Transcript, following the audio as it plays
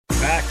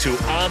back to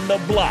On the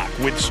Block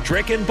with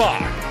Strick and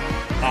Bach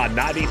on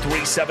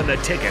 93.7 The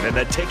Ticket and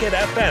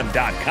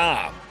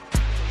theticketfm.com.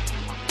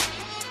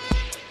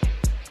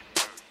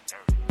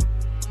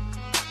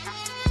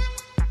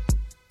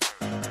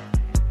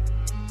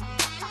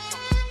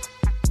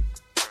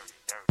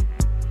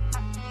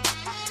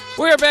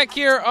 We are back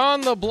here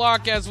on the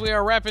block as we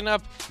are wrapping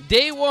up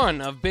day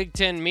one of Big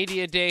Ten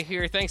Media Day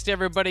here. Thanks to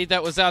everybody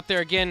that was out there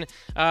again,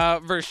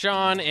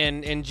 Vershawn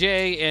and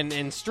Jay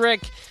and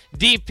Strick,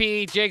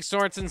 DP, Jake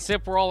Sorensen,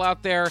 Sip, we're all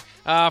out there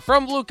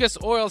from Lucas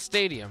Oil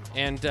Stadium.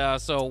 And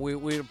so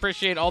we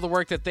appreciate all the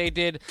work that they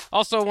did.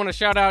 Also want to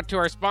shout out to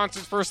our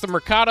sponsors. First, the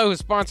Mercado, who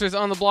sponsors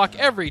On the Block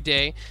every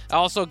day.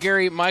 Also,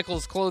 Gary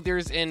Michaels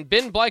Clothiers and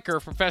Ben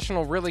Bleicher,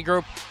 Professional Realty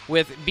Group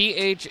with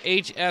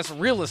BHHS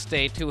Real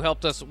Estate, who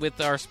helped us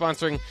with our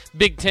sponsoring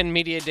Big Ten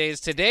Media Days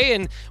today.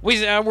 And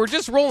we're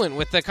just rolling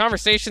with the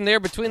conversation there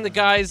between the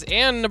guys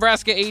and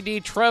Nebraska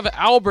AD Trev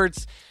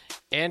Alberts.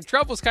 And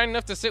Trev was kind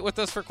enough to sit with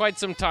us for quite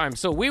some time.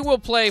 So we will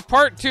play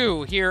part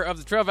two here of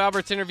the Trev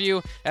Alberts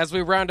interview as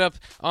we round up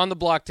On the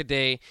Block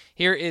today.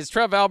 Here is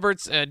Trev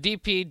Alberts,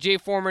 DP, Jay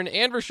Foreman,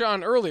 and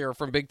Rashawn earlier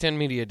from Big Ten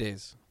Media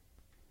Days.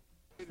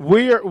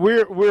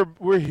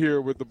 We're here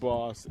with the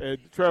boss and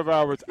Trev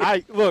Alberts.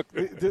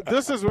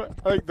 This is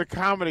what the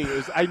comedy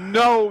is. I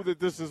know that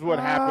this is what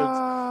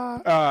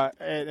happens,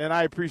 and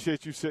I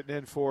appreciate you sitting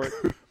in for it.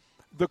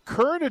 The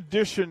current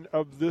edition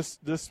of this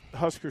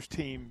Huskers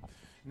team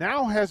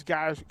now has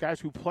guys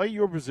who play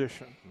your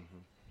position,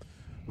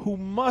 who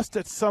must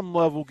at some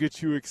level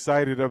get you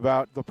excited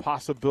about the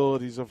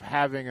possibilities of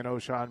having an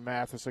O'Shawn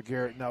Mathis, a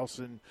Garrett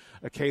Nelson,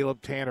 a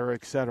Caleb Tanner,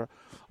 etc.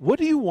 What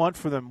do you want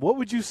for them? What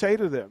would you say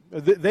to them?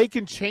 They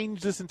can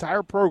change this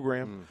entire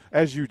program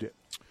as you did.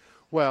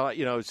 Well,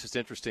 it's just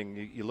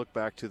interesting. You look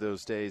back to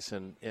those days,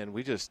 and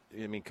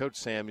Coach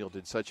Samuel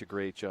did such a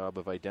great job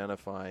of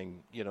identifying,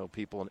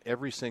 people in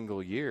every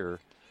single year.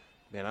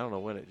 Man, I don't know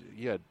when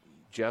you had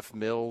Jeff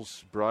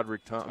Mills,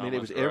 Broderick Thomas.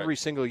 It was every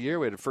single year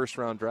we had a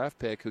first-round draft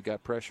pick who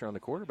got pressure on the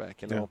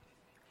quarterback, and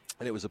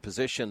it was a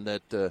position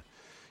that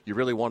you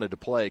really wanted to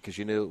play because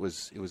you knew it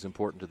was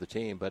important to the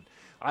team. But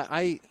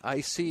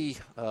I see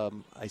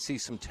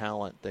some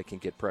talent that can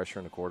get pressure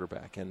on the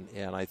quarterback,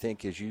 and I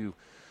think as you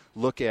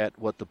look at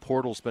what the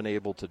portal's been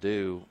able to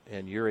do,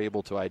 and you're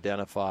able to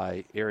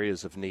identify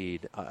areas of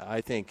need,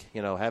 I think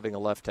having a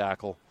left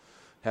tackle,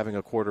 having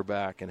a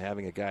quarterback, and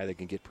having a guy that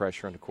can get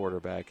pressure on the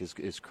quarterback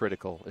is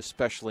critical,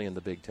 especially in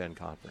the Big Ten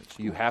Conference.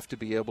 You have to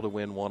be able to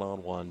win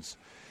one-on-ones.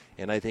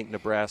 And I think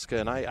Nebraska,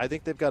 and I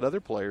think they've got other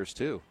players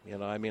too.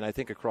 I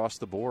think across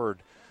the board,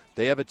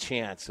 they have a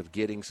chance of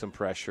getting some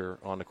pressure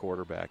on the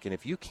quarterback. And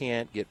if you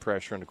can't get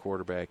pressure on the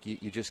quarterback,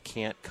 you just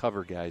can't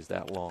cover guys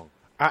that long.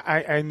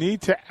 I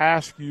need to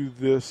ask you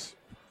this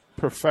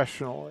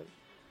professionally,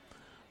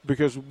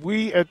 because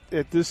we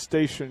at this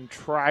station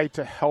try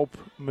to help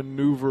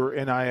maneuver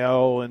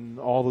NIL and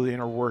all of the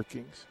inner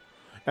workings.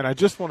 And I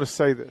just want to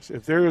say this.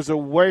 If there is a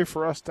way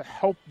for us to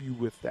help you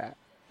with that,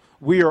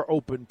 we are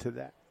open to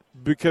that.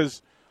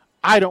 Because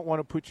I don't want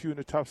to put you in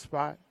a tough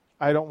spot.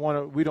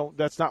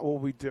 That's not what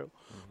we do.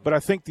 But I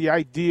think the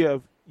idea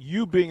of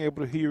you being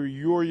able to hear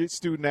your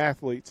student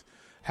athletes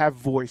have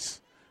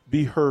voice,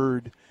 be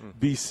heard,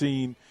 be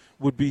seen,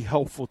 would be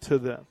helpful to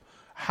them.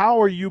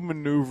 How are you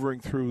maneuvering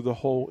through the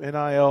whole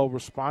NIL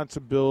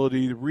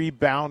responsibility, the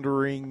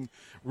rebounding,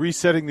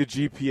 resetting the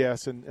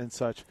GPS and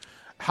such?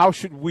 How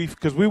should we –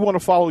 because we want to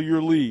follow your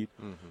lead.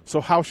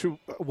 So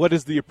what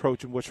is the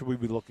approach and what should we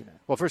be looking at?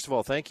 Well, first of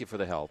all, thank you for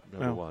the help,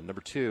 number one. Number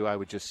two, I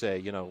would just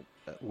say,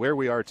 where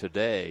we are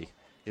today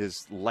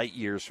is light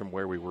years from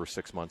where we were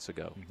 6 months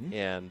ago.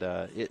 And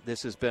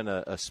this has been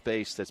a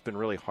space that's been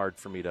really hard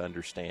for me to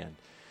understand.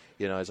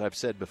 As I've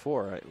said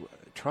before,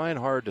 trying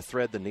hard to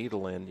thread the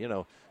needle in,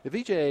 if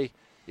EJ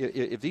 –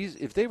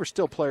 if they were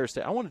still players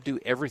today, I want to do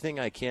everything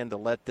I can to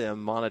let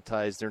them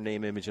monetize their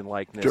name, image, and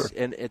likeness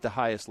and at the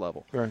highest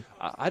level. Right.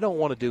 I don't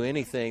want to do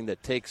anything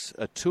that takes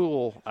a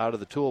tool out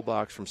of the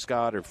toolbox from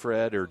Scott or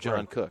Fred or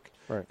John Cook.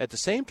 Right. At the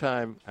same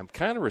time, I'm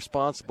kind of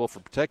responsible for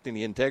protecting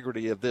the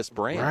integrity of this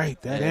brand.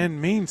 Right. That end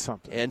means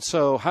something. And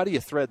so how do you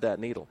thread that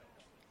needle?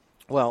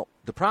 Well,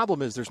 the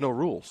problem is there's no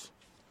rules.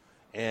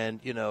 And,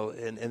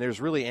 and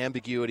there's really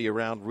ambiguity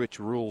around which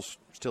rules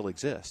still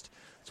exist.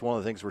 It's one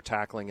of the things we're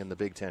tackling in the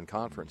Big Ten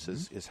Conference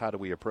is how do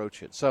we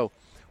approach it. So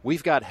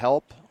we've got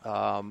help,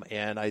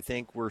 and I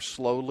think we're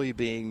slowly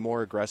being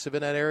more aggressive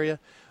in that area.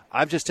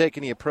 I've just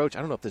taken the approach,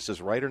 I don't know if this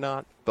is right or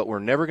not, but we're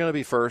never going to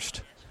be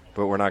first,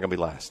 but we're not going to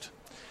be last.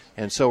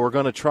 And so we're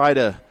going to try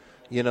to,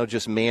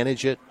 just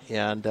manage it.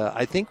 And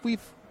I think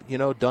we've,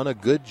 done a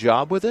good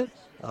job with it.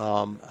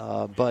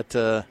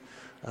 But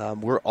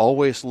we're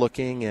always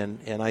looking,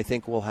 and I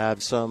think we'll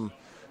have some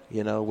 –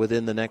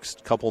 within the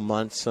next couple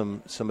months,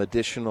 some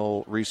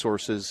additional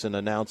resources and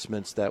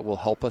announcements that will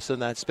help us in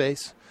that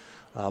space.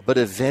 But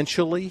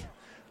eventually,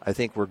 I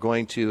think we're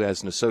going to,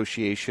 as an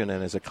association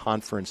and as a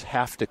conference,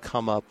 have to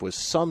come up with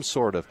some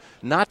sort of,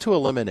 not to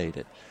eliminate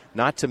it,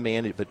 not to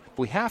manage it, but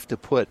we have to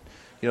put,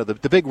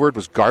 the big word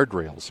was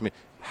guardrails.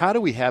 how do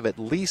we have at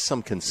least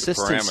some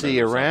consistency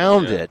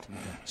around it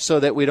so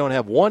that we don't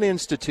have one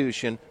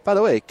institution? By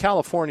the way,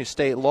 California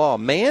state law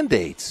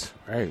mandates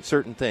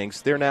certain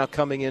things. They're now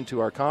coming into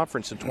our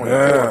conference in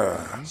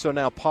 24. So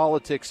now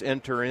politics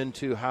enter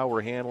into how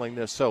we're handling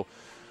this. So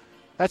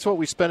that's what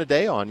we spent a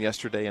day on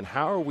yesterday, and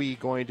how are we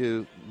going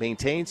to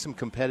maintain some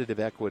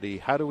competitive equity?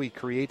 How do we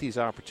create these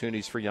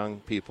opportunities for young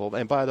people?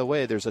 And by the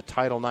way, there's a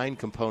Title IX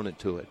component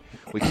to it.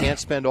 We can't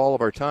spend all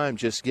of our time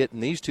just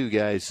getting these two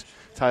guys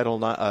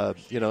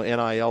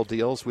NIL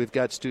deals. We've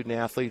got student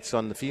athletes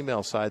on the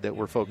female side that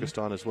we're focused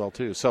on as well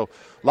too. So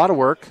a lot of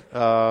work,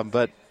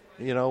 but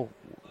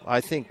I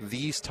think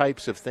these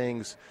types of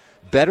things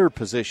better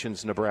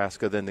positions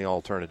Nebraska than the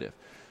alternative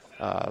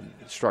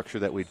structure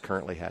that we'd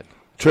currently had.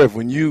 Trev,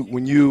 when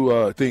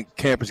you think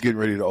camp is getting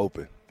ready to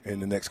open in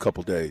the next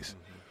couple days,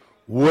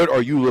 what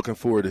are you looking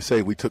for to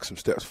say we took some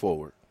steps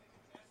forward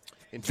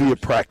via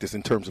practice,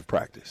 in terms of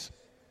practice?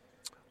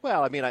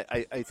 Well, I mean,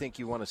 I think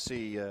you want to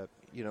see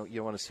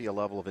you want to see a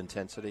level of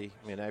intensity.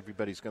 I mean,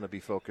 everybody's going to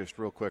be focused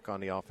real quick on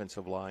the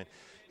offensive line.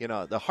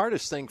 The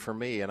hardest thing for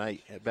me, and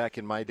back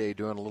in my day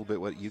doing a little bit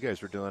what you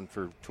guys were doing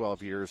for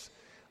 12 years,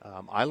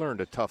 I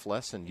learned a tough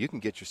lesson. You can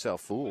get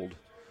yourself fooled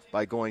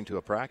by going to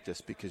a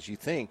practice because you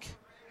think –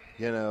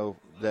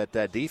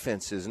 that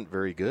defense isn't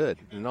very good.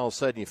 And all of a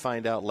sudden you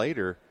find out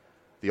later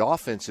the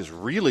offense is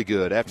really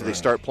good after they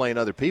start playing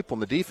other people,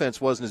 and the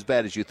defense wasn't as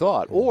bad as you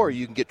thought. Or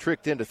you can get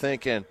tricked into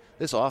thinking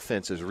this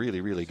offense is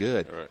really, really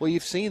good. Right. Well,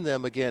 you've seen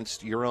them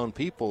against your own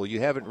people.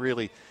 You haven't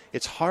really –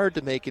 it's hard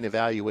to make an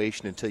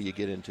evaluation until you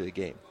get into a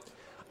game.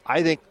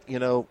 I think,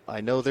 I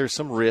know there's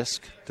some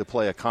risk to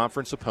play a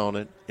conference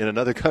opponent in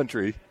another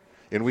country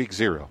in week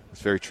 0.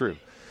 It's very true.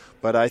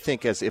 But I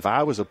think if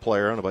I was a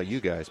player, I don't know about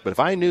you guys, but if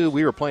I knew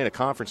we were playing a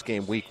conference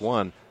game week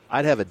 1,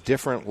 I'd have a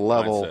different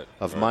level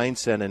of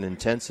mindset and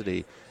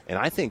intensity. And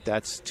I think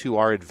that's to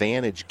our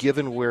advantage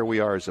given where we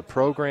are as a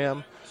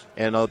program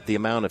and the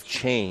amount of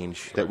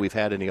change that we've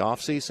had in the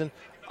offseason.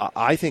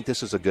 I think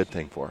this is a good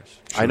thing for us.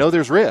 Sure. I know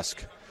there's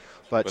risk.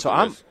 But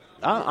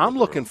I'm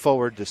looking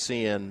forward to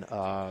seeing,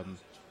 with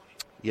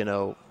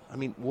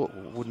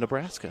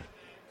Nebraska,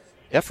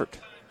 effort,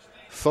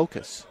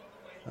 focus,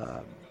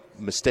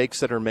 mistakes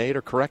that are made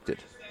are corrected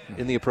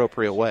in the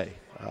appropriate way.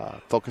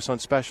 Focus on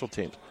special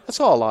teams. I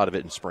saw a lot of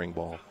it in spring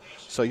ball.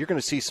 So you're going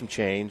to see some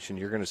change, and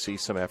you're going to see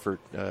some effort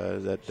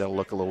that'll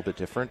look a little bit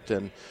different.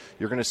 And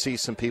you're going to see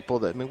some people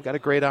that, we've got a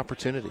great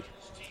opportunity.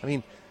 I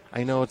mean,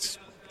 I know it's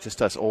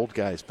just us old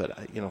guys, but,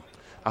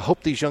 I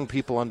hope these young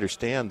people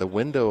understand the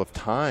window of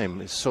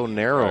time is so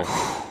narrow.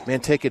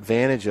 Man, take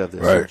advantage of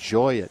this. Right.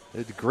 Enjoy it.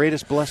 It's the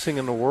greatest blessing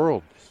in the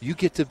world. You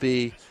get to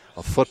be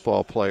a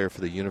football player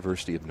for the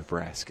University of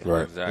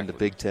Nebraska in the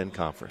Big Ten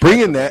Conference.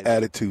 Bringing that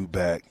attitude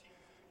back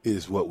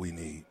is what we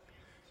need.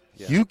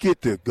 Yeah. You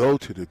get to go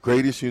to the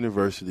greatest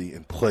university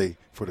and play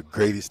for the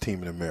greatest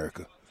team in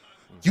America.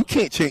 You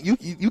can't change.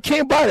 You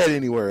can't buy that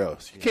anywhere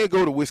else. You can't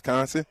go to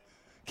Wisconsin.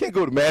 You can't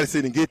go to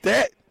Madison and get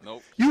that.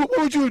 Nope. What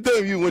would you have done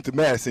if you went to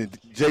Madison?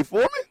 Jay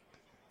Foreman?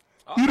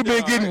 You'd have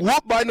been getting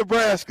whooped by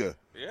Nebraska.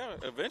 Yeah,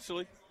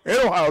 eventually. And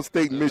Ohio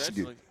State,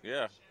 Michigan.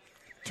 Yeah.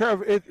 Trev,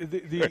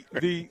 the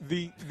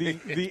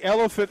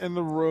elephant in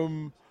the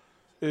room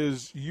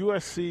is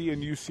USC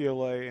and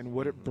UCLA and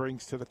what it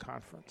brings to the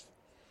conference.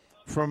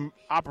 From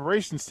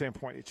operations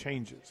standpoint, it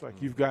changes.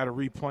 Like you've got to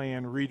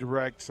replan,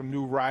 redirect, some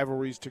new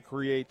rivalries to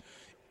create,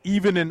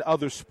 even in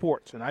other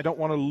sports. And I don't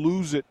want to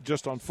lose it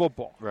just on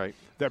football. Right.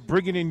 That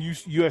bringing in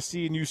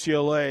USC and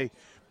UCLA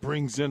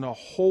brings in a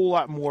whole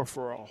lot more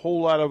for a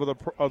whole lot of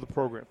other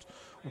programs.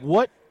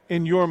 What,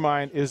 in your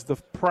mind, is the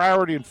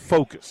priority and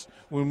focus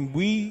when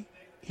we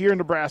here in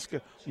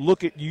Nebraska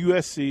look at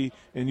USC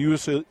and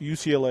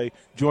UCLA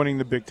joining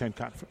the Big Ten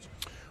Conference?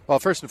 Well,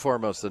 first and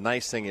foremost, the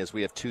nice thing is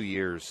we have 2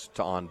 years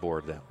to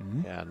onboard them.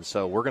 Mm-hmm. And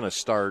so we're going to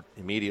start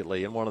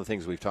immediately. And one of the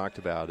things we've talked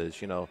about is,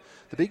 the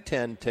Big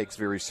Ten takes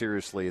very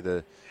seriously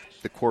the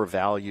core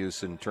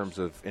values in terms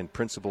of and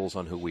principles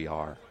on who we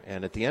are.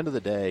 And at the end of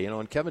the day,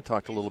 and Kevin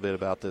talked a little bit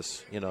about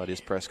this, at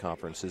his press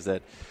conference, is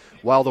that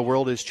while the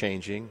world is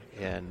changing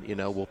and,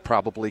 will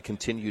probably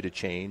continue to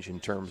change in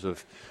terms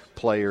of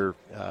player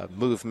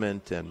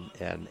movement and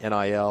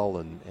NIL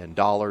and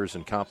dollars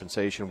and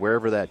compensation,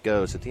 wherever that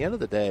goes, at the end of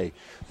the day,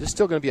 this is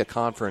still going to be a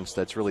conference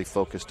that's really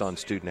focused on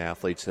student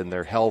athletes and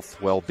their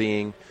health,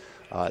 well-being.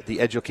 The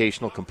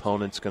educational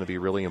component's going to be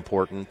really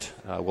important,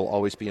 will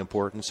always be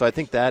important. So I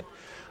think that,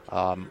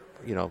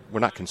 we're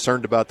not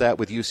concerned about that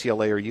with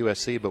UCLA or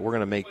USC, but we're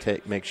going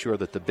to make sure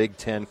that the Big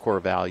Ten core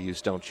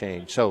values don't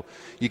change. So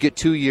you get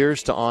 2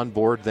 years to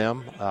onboard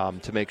them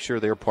to make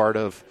sure they're part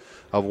of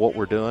what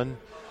we're doing.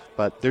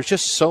 But there's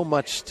just so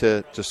much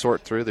to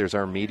sort through. There's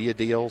our media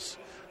deals.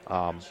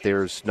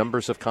 There's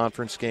numbers of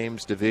conference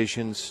games,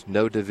 divisions,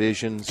 no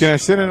divisions. Can I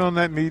sit in on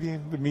that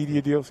meeting, the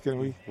media deals? Can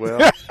we?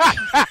 Well,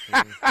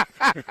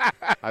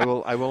 I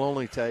will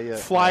only tell you.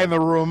 Fly in the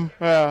room,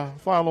 fly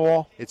on the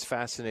wall. It's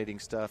fascinating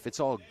stuff. It's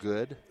all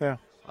good. Yeah.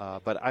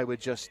 But I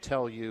would just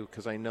tell you,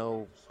 because I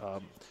know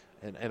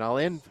and I'll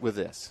end with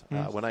this.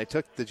 When I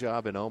took the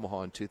job in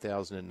Omaha in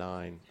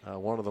 2009,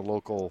 one of the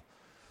local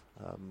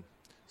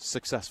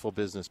successful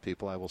business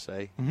people, I will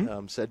say,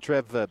 said,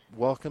 Trev,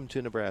 welcome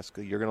to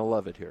Nebraska. You're going to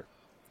love it here.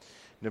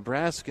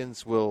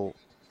 Nebraskans will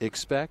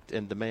expect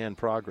and demand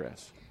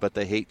progress, but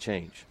they hate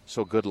change.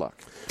 So good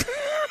luck.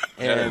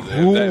 And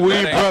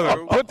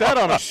brother, put that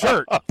on a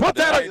shirt. Put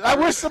that. I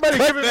wish somebody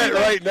giving me that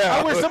right now.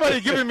 I wish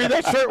somebody giving me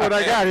that shirt when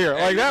I got here.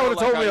 Like that would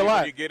have told me a lot.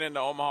 When you get into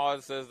Omaha,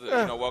 it says,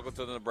 welcome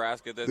to the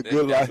Nebraska.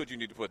 That's what you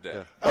need to put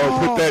there.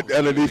 Put that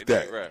underneath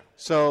that. Right.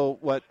 So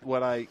what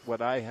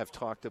I have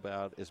talked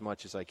about as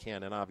much as I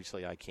can, and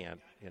obviously I can't,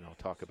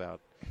 talk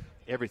about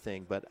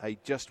everything, but I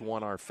just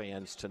want our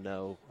fans to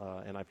know,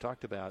 and I've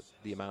talked about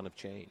the amount of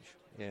change.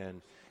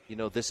 And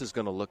this is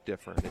going to look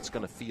different. It's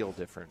going to feel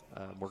different.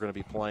 We're going to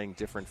be playing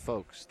different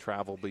folks.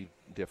 Travel will be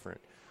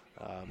different.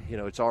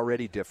 It's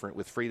already different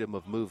with freedom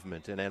of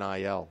movement and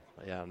NIL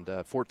and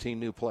 14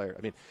 new players.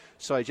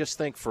 So I just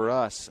think for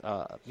us,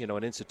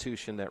 an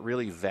institution that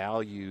really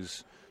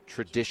values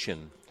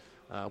tradition,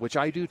 which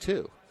I do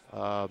too,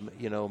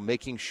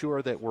 making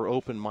sure that we're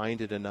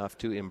open-minded enough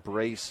to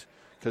embrace,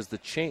 because the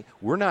change,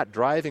 we're not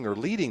driving or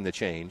leading the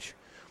change,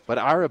 but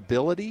our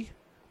ability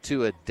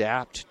to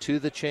adapt to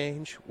the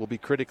change will be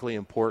critically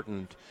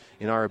important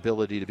in our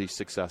ability to be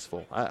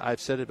successful. I've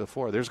said it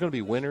before. There's going to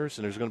be winners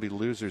and there's going to be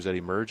losers that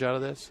emerge out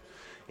of this.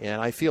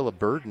 And I feel a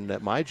burden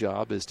that my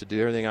job is to do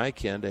everything I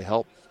can to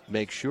help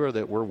make sure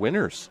that we're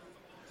winners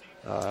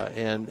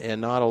and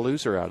not a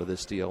loser out of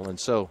this deal. And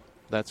so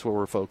that's where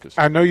we're focused.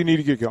 I know you need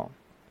to get going.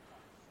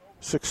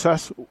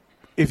 Success,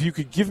 if you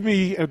could give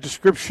me a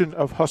description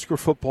of Husker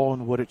football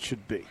and what it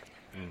should be,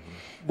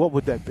 what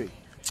would that be?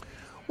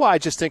 Well, I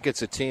just think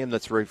it's a team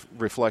that's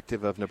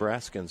reflective of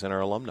Nebraskans and our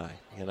alumni,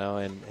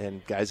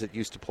 and guys that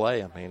used to play.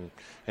 And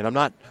I'm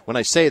not, when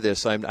I say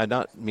this, I'm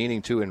not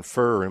meaning to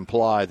infer or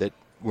imply that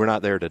we're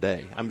not there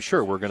today. I'm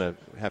sure we're going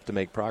to have to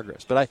make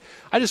progress. But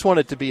I just want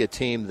it to be a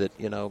team that,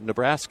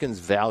 Nebraskans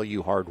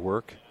value hard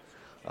work.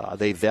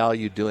 They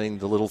value doing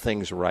the little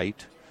things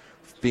right,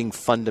 being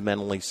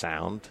fundamentally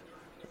sound,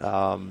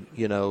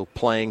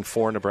 playing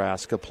for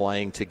Nebraska,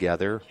 playing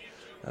together.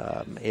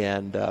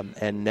 And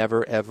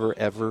never, ever,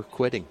 ever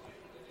quitting,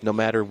 no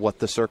matter what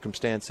the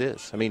circumstance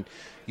is.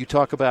 You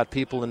talk about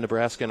people in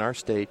Nebraska in our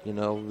state,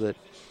 that,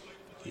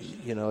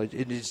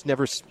 it just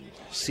never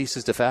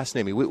ceases to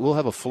fascinate me. We'll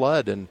have a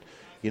flood, and,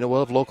 we'll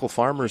have local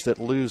farmers that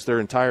lose their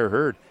entire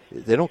herd.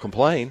 They don't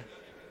complain.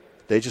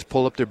 They just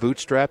pull up their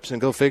bootstraps and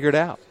go figure it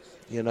out,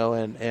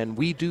 and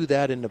we do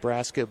that in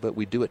Nebraska, but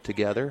we do it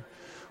together.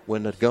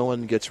 When the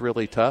going gets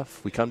really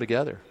tough, we come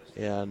together.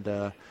 And,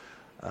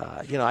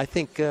 I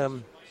think,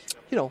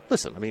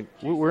 listen,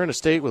 we're in a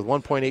state with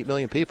 1.8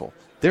 million people.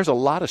 There's a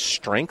lot of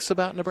strengths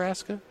about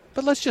Nebraska,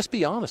 but let's just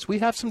be honest. We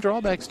have some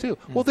drawbacks, too.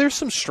 Well, there's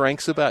some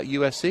strengths about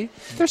USC.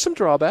 There's some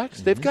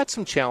drawbacks. They've got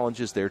some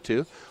challenges there,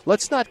 too.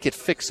 Let's not get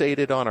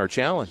fixated on our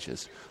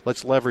challenges.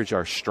 Let's leverage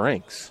our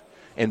strengths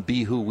and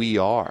be who we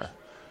are.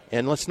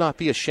 And let's not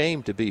be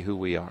ashamed to be who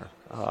we are.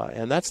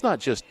 And that's not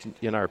just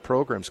in our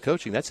programs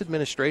coaching. That's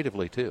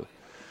administratively, too.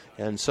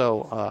 And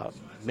so,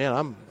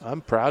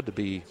 I'm proud to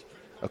be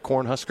a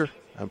Cornhusker.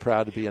 I'm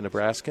proud to be a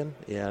Nebraskan,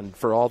 and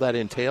for all that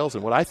entails.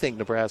 And what I think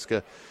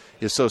Nebraska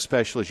is so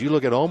special is you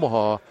look at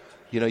Omaha,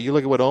 you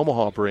look at what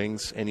Omaha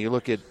brings, and you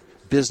look at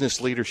business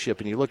leadership,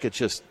 and you look at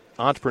just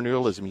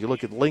entrepreneurialism, you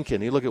look at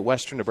Lincoln, you look at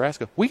Western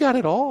Nebraska. We got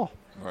it all.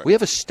 Right. We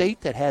have a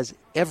state that has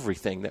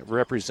everything that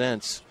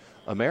represents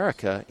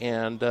America,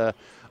 and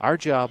our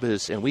job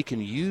is, and we can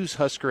use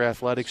Husker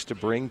athletics to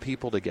bring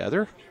people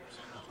together.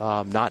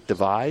 Not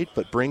divide,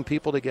 but bring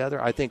people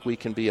together. I think we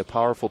can be a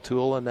powerful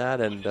tool in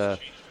that, and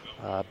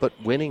but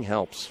winning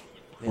helps.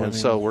 And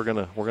so we're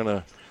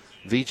gonna.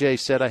 VJ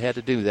said I had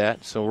to do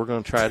that, so we're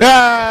gonna try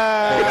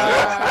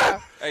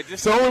to.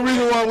 It's the only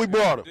reason why we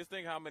brought him. Just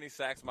think how many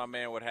sacks my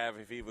man would have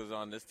if he was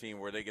on this team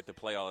where they get to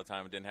play all the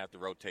time and didn't have to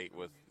rotate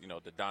with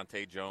the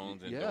Dante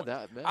Jones. And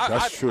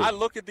that's true. I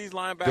look at these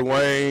linebackers,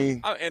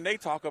 Dwayne, and they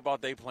talk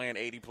about they playing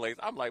 80 plays.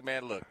 I'm like,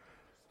 man, look,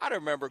 I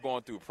remember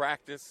going through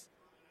practice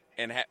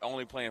and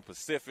only playing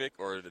Pacific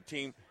or the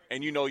team,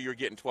 and you're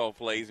getting 12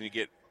 plays and you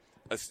get.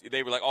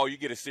 They were like, oh, you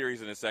get a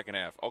series in the second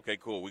half. Okay,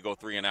 cool. We go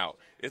 3 and out.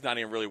 It's not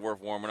even really worth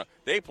warming up.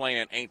 They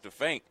playing ain't the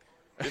faint.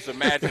 Just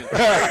imagine,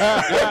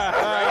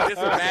 right?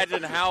 Just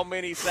imagine how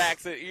many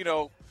sacks.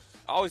 I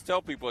always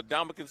tell people,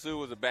 Ndamukong Suh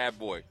was a bad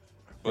boy,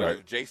 but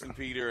if Jason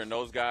Peter and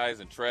those guys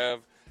and Trev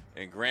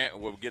and Grant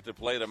would get to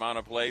play the amount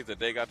of plays that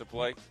they got to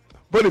play.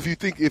 But if you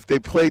think if they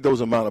played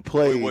those amount of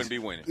plays, we wouldn't be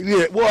winning.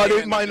 Yeah, well,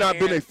 it might not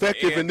have been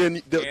effective, and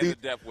then the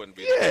depth wouldn't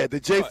be. Yeah, the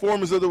Jay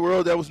Formans of the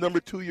world, that was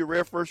number 2 your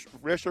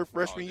redshirt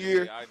freshman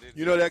year.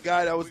 That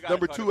guy that was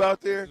number 2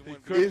 out there. He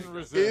couldn't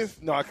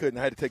resist. No, I couldn't.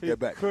 I had to take that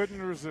back.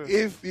 Couldn't resist.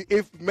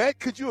 If Matt,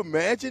 could you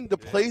imagine the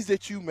plays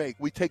that you make?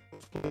 We take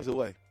those plays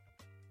away.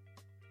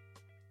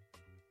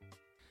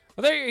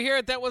 Well, there you hear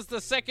it. That was the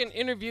second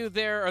interview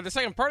there, or the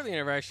second part of the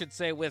interview, I should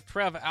say, with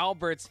Trev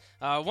Alberts.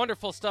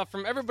 Wonderful stuff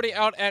from everybody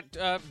out at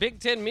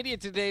Big Ten Media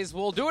Today's.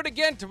 We'll do it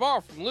again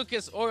tomorrow from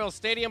Lucas Oil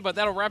Stadium, but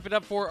that'll wrap it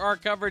up for our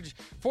coverage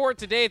for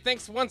today.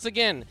 Thanks once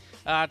again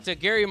to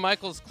Gary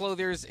Michaels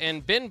Clothiers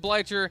and Ben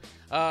Bleicher,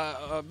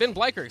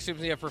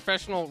 a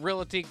Professional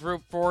Realty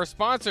Group, for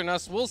sponsoring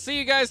us. We'll see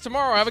you guys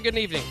tomorrow. Have a good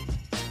evening.